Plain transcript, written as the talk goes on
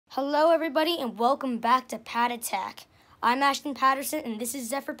Hello everybody and welcome back to Pat Attack. I'm Ashton Patterson and this is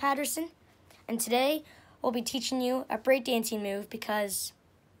Zephyr Patterson. And today we'll be teaching you a breakdancing move because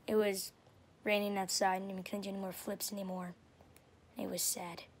it was raining outside and we couldn't do any more flips anymore. It was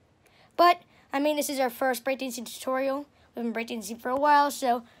sad. But, this is our first breakdancing tutorial. We've been breakdancing for a while,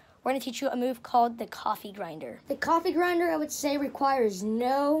 so we're going to teach you a move called the coffee grinder. The coffee grinder, I would say, requires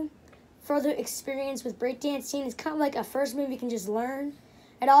no further experience with breakdancing. It's kind of like a first move you can just learn.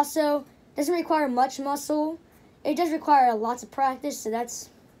 It also doesn't require much muscle. It does require lots of practice, so that's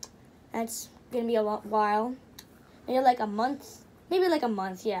going to be a while. Maybe like a month.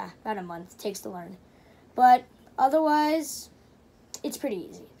 Yeah, about a month it takes to learn. But otherwise, it's pretty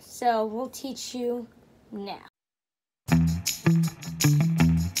easy. So we'll teach you now.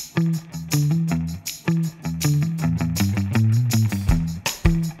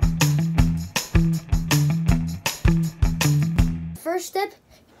 First step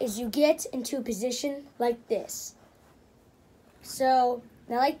is you get into a position like this. So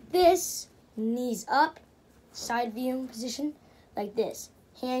now like this, knees up, side view position like this,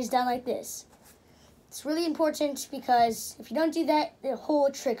 hands down like this. It's really important because if you don't do that, the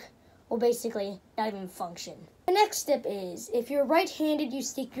whole trick will basically not even function. The next step is, if you're right-handed, you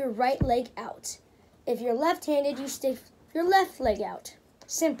stick your right leg out. If you're left-handed, you stick your left leg out.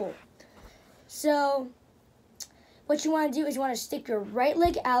 Simple. So what you want to do is you want to stick your right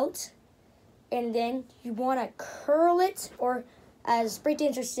leg out, and then you want to curl it, or as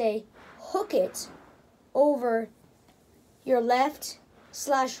breakdancers say, hook it over your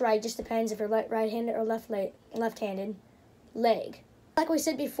left/right, just depends if you're right-handed or left-handed leg. Like we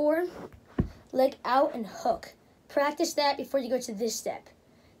said before, leg out and hook. Practice that before you go to this step.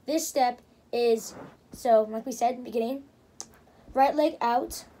 This step is, so like we said in the beginning, right leg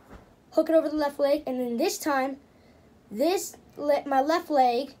out, hook it over the left leg, and then this time, my left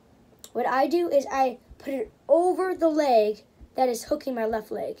leg, what I do is I put it over the leg that is hooking my left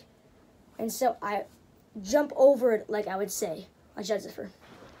leg. And so I jump over it, like I would say, on Zephyr.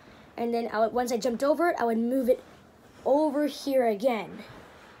 And then once I jumped over it, I would move it over here again.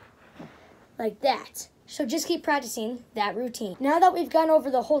 Like that. So just keep practicing that routine. Now that we've gone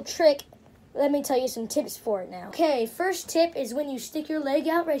over the whole trick, let me tell you some tips for it now. Okay, first tip is when you stick your leg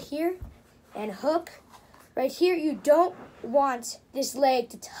out right here and hook. Right here, you don't want this leg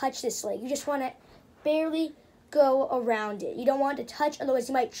to touch this leg. You just want to barely go around it. You don't want it to touch, otherwise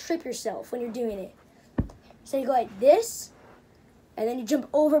you might trip yourself when you're doing it. So you go like this, and then you jump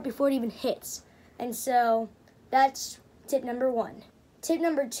over it before it even hits. And so that's tip number 1. Tip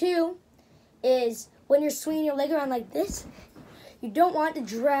number 2 is when you're swinging your leg around like this, you don't want to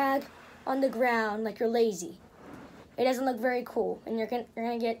drag on the ground like you're lazy. It doesn't look very cool, and you're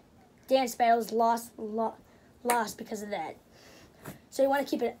gonna get dance battles lost because of that. So you want to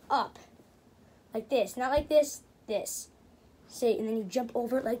keep it up, like this, not like this, this. See, and then you jump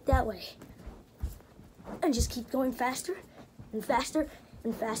over it like that way. And just keep going faster and faster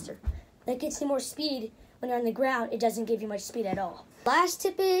and faster. That gets you more speed. When you're on the ground, it doesn't give you much speed at all. Last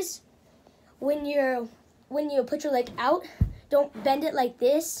tip is, when you put your leg out, don't bend it like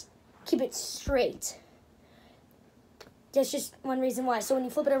this. Keep it straight. That's just one reason why. So when you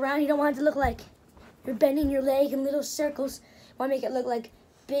flip it around, you don't want it to look like you're bending your leg in little circles. You want to make it look like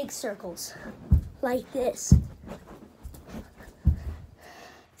big circles, like this.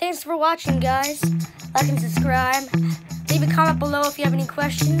 Thanks for watching, guys. Like and subscribe. Leave a comment below if you have any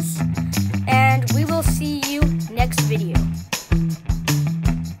questions. And